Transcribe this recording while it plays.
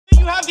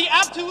you have the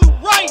absolute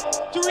right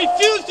to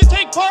refuse to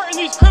take part in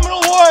these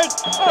criminal wars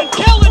and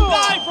kill and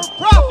die for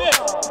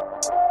profit.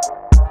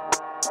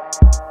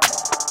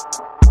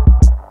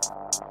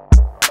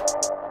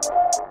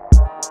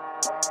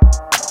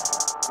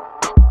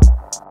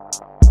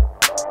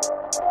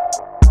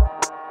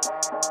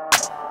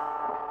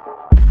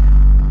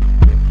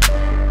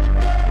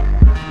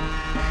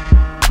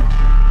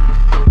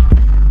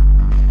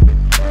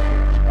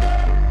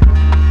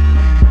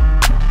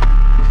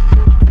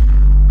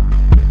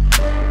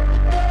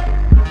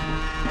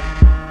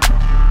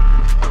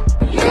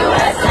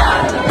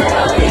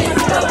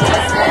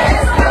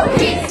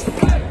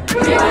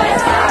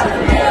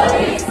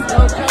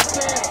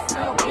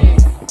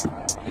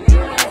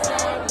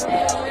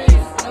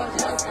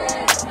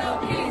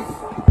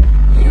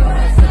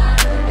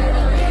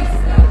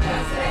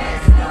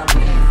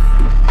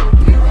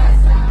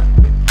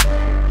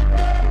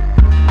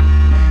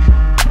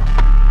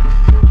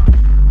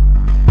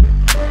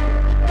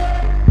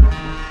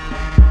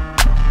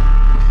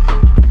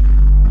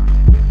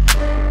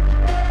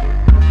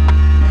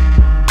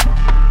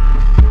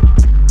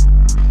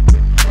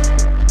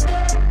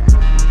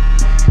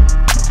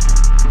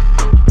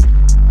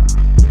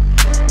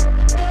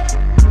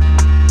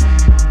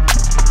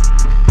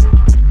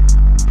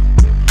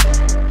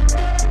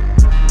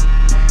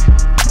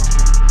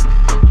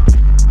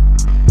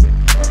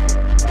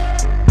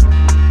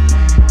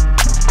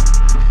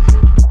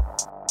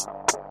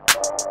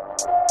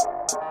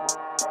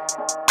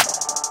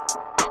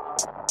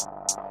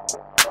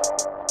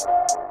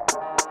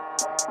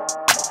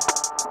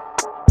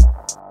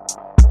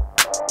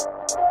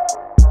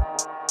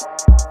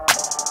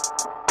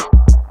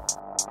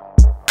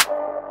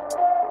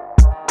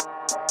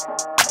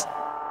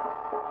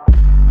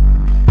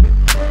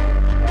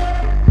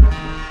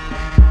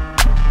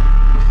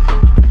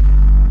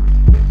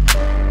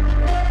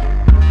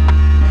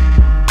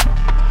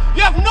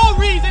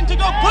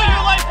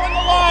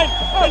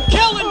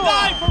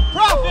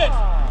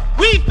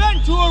 We've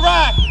been to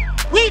Iraq,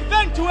 we've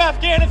been to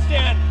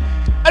Afghanistan,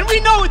 and we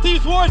know what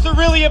these wars are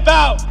really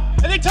about.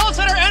 And they tell us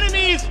that our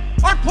enemies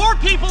are poor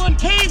people in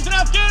caves in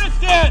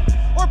Afghanistan,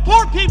 or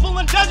poor people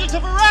in the deserts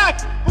of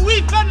Iraq. But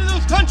we've been to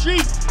those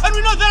countries, and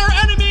we know that our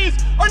enemies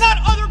are not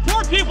other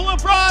poor people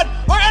abroad.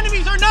 Our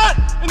enemies are not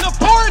in the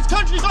poorest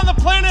countries on the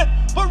planet,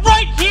 but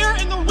right here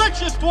in the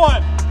richest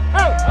one.